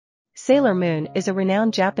Sailor Moon is a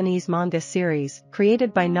renowned Japanese manga series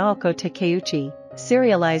created by Naoko Takeuchi,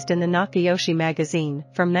 serialized in the Nakayoshi magazine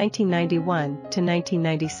from 1991 to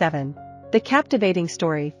 1997. The captivating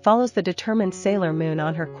story follows the determined Sailor Moon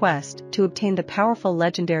on her quest to obtain the powerful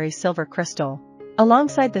legendary silver crystal.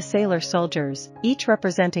 Alongside the sailor soldiers, each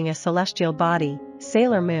representing a celestial body,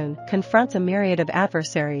 Sailor Moon confronts a myriad of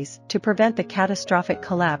adversaries to prevent the catastrophic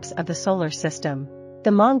collapse of the solar system. The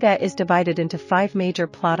manga is divided into 5 major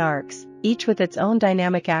plot arcs, each with its own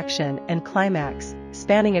dynamic action and climax,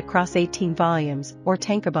 spanning across 18 volumes, or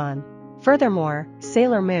tankobon. Furthermore,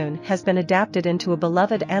 Sailor Moon has been adapted into a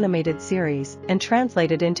beloved animated series and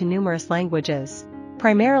translated into numerous languages.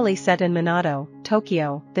 Primarily set in Minato,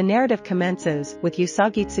 Tokyo, the narrative commences with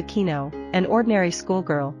Usagi Tsukino, an ordinary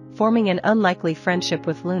schoolgirl, forming an unlikely friendship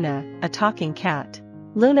with Luna, a talking cat.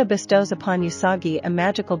 Luna bestows upon Usagi a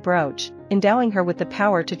magical brooch, endowing her with the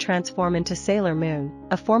power to transform into Sailor Moon,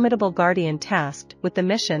 a formidable guardian tasked with the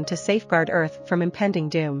mission to safeguard Earth from impending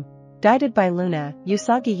doom. Guided by Luna,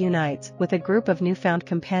 Usagi unites with a group of newfound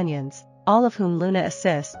companions, all of whom Luna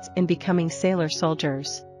assists in becoming sailor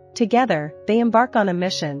soldiers. Together, they embark on a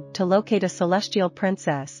mission to locate a celestial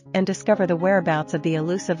princess and discover the whereabouts of the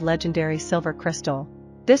elusive legendary silver crystal.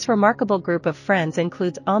 This remarkable group of friends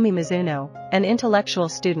includes Ami Mizuno, an intellectual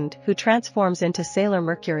student who transforms into Sailor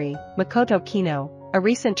Mercury, Makoto Kino, a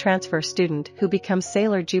recent transfer student who becomes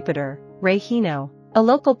Sailor Jupiter, Rei Hino, a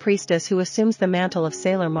local priestess who assumes the mantle of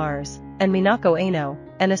Sailor Mars, and Minako Aino,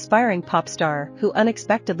 an aspiring pop star who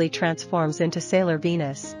unexpectedly transforms into Sailor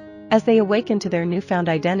Venus. As they awaken to their newfound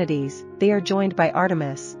identities, they are joined by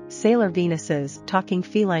Artemis, Sailor Venus's talking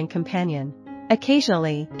feline companion.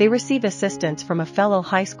 Occasionally, they receive assistance from a fellow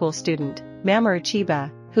high school student, Mamoru Chiba,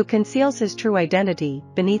 who conceals his true identity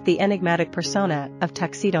beneath the enigmatic persona of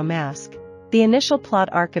Tuxedo Mask. The initial plot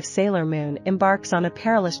arc of Sailor Moon embarks on a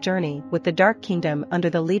perilous journey with the Dark Kingdom under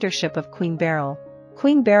the leadership of Queen Beryl.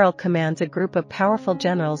 Queen Beryl commands a group of powerful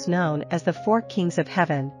generals known as the Four Kings of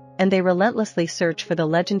Heaven, and they relentlessly search for the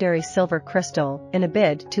legendary silver crystal in a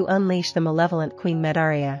bid to unleash the malevolent Queen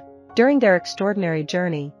Medaria. During their extraordinary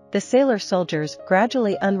journey, the sailor soldiers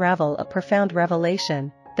gradually unravel a profound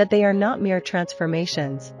revelation that they are not mere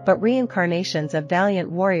transformations, but reincarnations of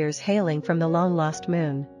valiant warriors hailing from the long-lost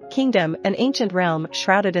Moon Kingdom, an ancient realm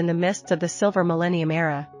shrouded in the mists of the Silver Millennium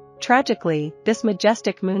era. Tragically, this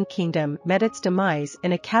majestic Moon Kingdom met its demise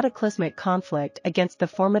in a cataclysmic conflict against the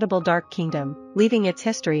formidable Dark Kingdom, leaving its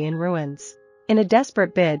history in ruins. In a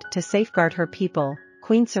desperate bid to safeguard her people,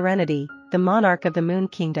 Queen Serenity, the monarch of the Moon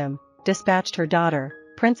Kingdom, dispatched her daughter,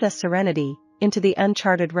 Princess Serenity, into the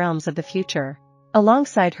uncharted realms of the future.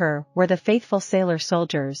 Alongside her were the faithful sailor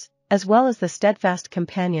soldiers, as well as the steadfast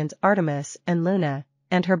companions Artemis and Luna,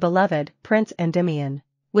 and her beloved, Prince Endymion.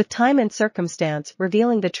 With time and circumstance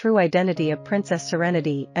revealing the true identity of Princess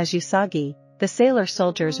Serenity as Usagi, the sailor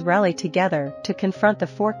soldiers rally together to confront the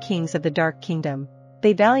Four Kings of the Dark Kingdom.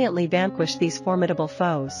 They valiantly vanquish these formidable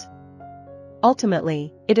foes.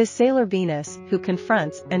 Ultimately, it is Sailor Venus who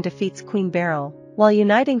confronts and defeats Queen Beryl, while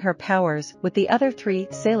uniting her powers with the other 3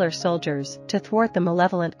 sailor soldiers to thwart the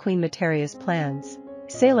malevolent Queen Materia's plans.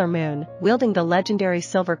 Sailor Moon, wielding the legendary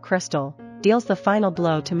silver crystal, deals the final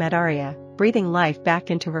blow to Medaria, breathing life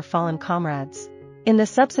back into her fallen comrades. In the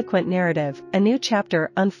subsequent narrative, a new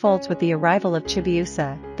chapter unfolds with the arrival of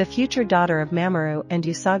Chibiusa, the future daughter of Mamoru and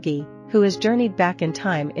Usagi, who has journeyed back in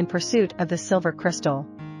time in pursuit of the silver crystal.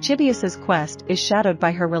 Chibiusa's quest is shadowed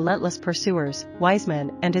by her relentless pursuers,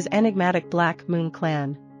 Wiseman and his enigmatic Black Moon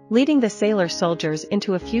clan. Leading the sailor soldiers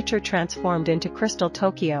into a future transformed into Crystal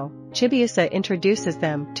Tokyo, Chibiusa introduces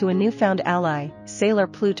them to a newfound ally, Sailor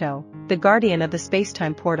Pluto, the guardian of the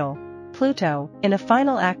spacetime portal. Pluto, in a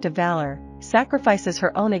final act of valor, sacrifices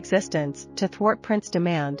her own existence to thwart Prince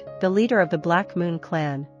Demand, the leader of the Black Moon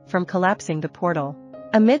clan, from collapsing the portal.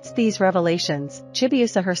 Amidst these revelations,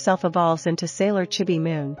 Chibiusa herself evolves into Sailor Chibi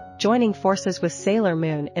Moon, joining forces with Sailor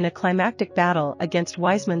Moon in a climactic battle against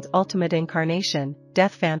Wiseman's ultimate incarnation,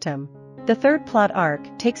 Death Phantom. The third plot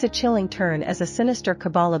arc takes a chilling turn as a sinister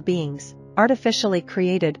cabal of beings, artificially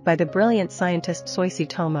created by the brilliant scientist Soichi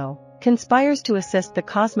Tomo, conspires to assist the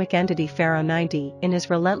cosmic entity Pharaoh 90 in his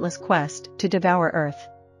relentless quest to devour Earth.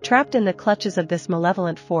 Trapped in the clutches of this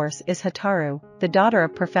malevolent force is Hataru, the daughter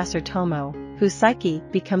of Professor Tomo, whose psyche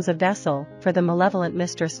becomes a vessel for the malevolent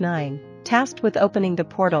Mistress 9, tasked with opening the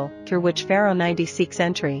portal through which Pharaoh 90 seeks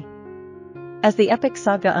entry. As the epic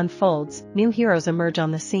saga unfolds, new heroes emerge on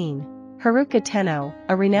the scene. Haruka Tenno,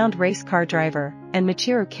 a renowned race car driver, and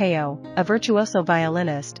Michiru Keo, a virtuoso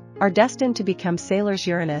violinist, are destined to become Sailors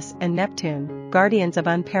Uranus and Neptune, guardians of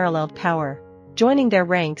unparalleled power. Joining their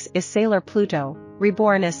ranks is Sailor Pluto,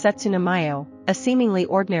 reborn as Setsuna Mayo, a seemingly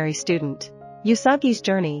ordinary student. Usagi's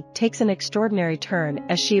journey takes an extraordinary turn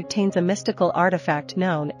as she obtains a mystical artifact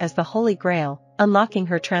known as the Holy Grail, unlocking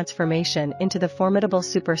her transformation into the formidable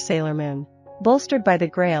Super Sailor Moon. Bolstered by the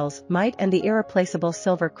Grail's might and the irreplaceable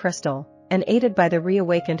silver crystal, and aided by the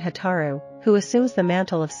reawakened Hataru, who assumes the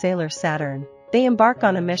mantle of Sailor Saturn, they embark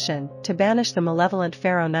on a mission to banish the malevolent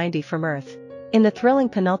Pharaoh 90 from Earth. In the thrilling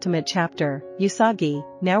penultimate chapter, Usagi,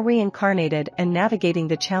 now reincarnated and navigating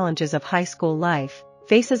the challenges of high school life,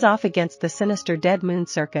 faces off against the sinister Dead Moon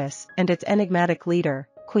Circus and its enigmatic leader,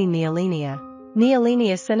 Queen Neolinia.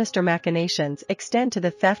 Neolinia's sinister machinations extend to the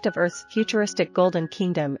theft of Earth's futuristic Golden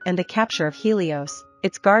Kingdom and the capture of Helios,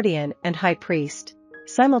 its guardian and high priest.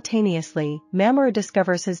 Simultaneously, Mamoru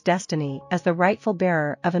discovers his destiny as the rightful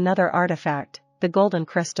bearer of another artifact, the Golden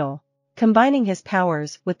Crystal. Combining his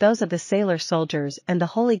powers with those of the Sailor Soldiers and the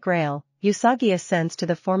Holy Grail, Usagi ascends to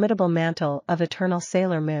the formidable mantle of Eternal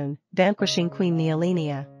Sailor Moon, vanquishing Queen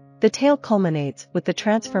Neolinia. The tale culminates with the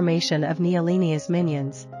transformation of Neolinia's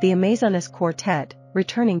minions, the Amazonas Quartet,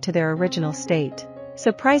 returning to their original state.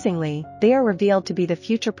 Surprisingly, they are revealed to be the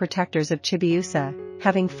future protectors of Chibiusa,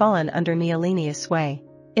 having fallen under Neolinia's sway.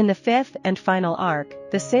 In the fifth and final arc,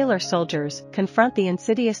 the Sailor Soldiers confront the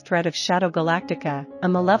insidious threat of Shadow Galactica, a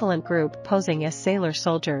malevolent group posing as Sailor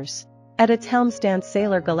Soldiers. At its helm stands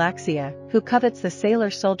Sailor Galaxia, who covets the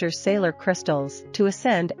Sailor Soldiers' Sailor Crystals to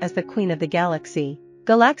ascend as the Queen of the Galaxy.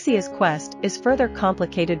 Galaxia's quest is further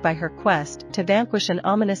complicated by her quest to vanquish an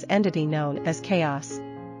ominous entity known as Chaos.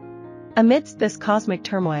 Amidst this cosmic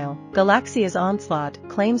turmoil, Galaxia's onslaught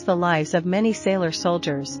claims the lives of many Sailor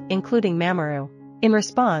Soldiers, including Mamoru. In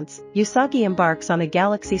response, Usagi embarks on a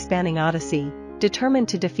galaxy-spanning odyssey, determined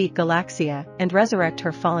to defeat Galaxia and resurrect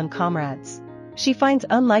her fallen comrades. She finds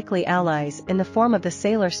unlikely allies in the form of the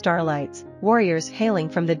Sailor Starlights, warriors hailing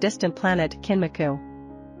from the distant planet Kinmaku.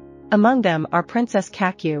 Among them are Princess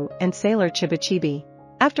Kaku and Sailor Chibichibi.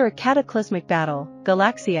 After a cataclysmic battle,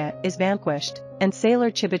 Galaxia is vanquished, and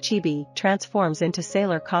Sailor Chibichibi transforms into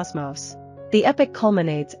Sailor Cosmos. The epic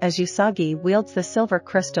culminates as Usagi wields the silver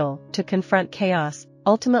crystal to confront Chaos,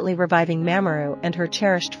 ultimately reviving Mamoru and her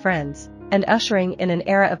cherished friends, and ushering in an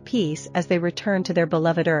era of peace as they return to their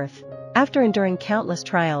beloved Earth. After enduring countless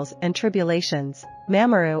trials and tribulations,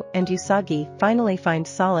 Mamoru and Usagi finally find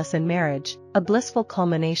solace in marriage, a blissful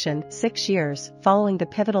culmination 6 years following the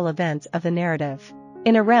pivotal events of the narrative.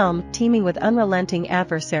 In a realm teeming with unrelenting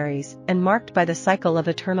adversaries and marked by the cycle of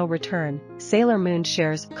eternal return, Sailor Moon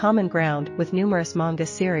shares common ground with numerous manga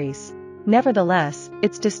series. Nevertheless,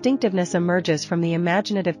 its distinctiveness emerges from the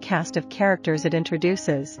imaginative cast of characters it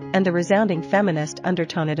introduces and the resounding feminist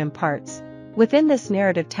undertone it imparts. Within this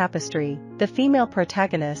narrative tapestry, the female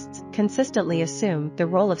protagonists consistently assume the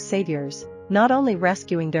role of saviors, not only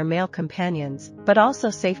rescuing their male companions, but also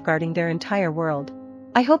safeguarding their entire world.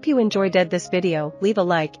 I hope you enjoyed this video. Leave a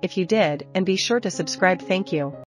like if you did and be sure to subscribe. Thank you.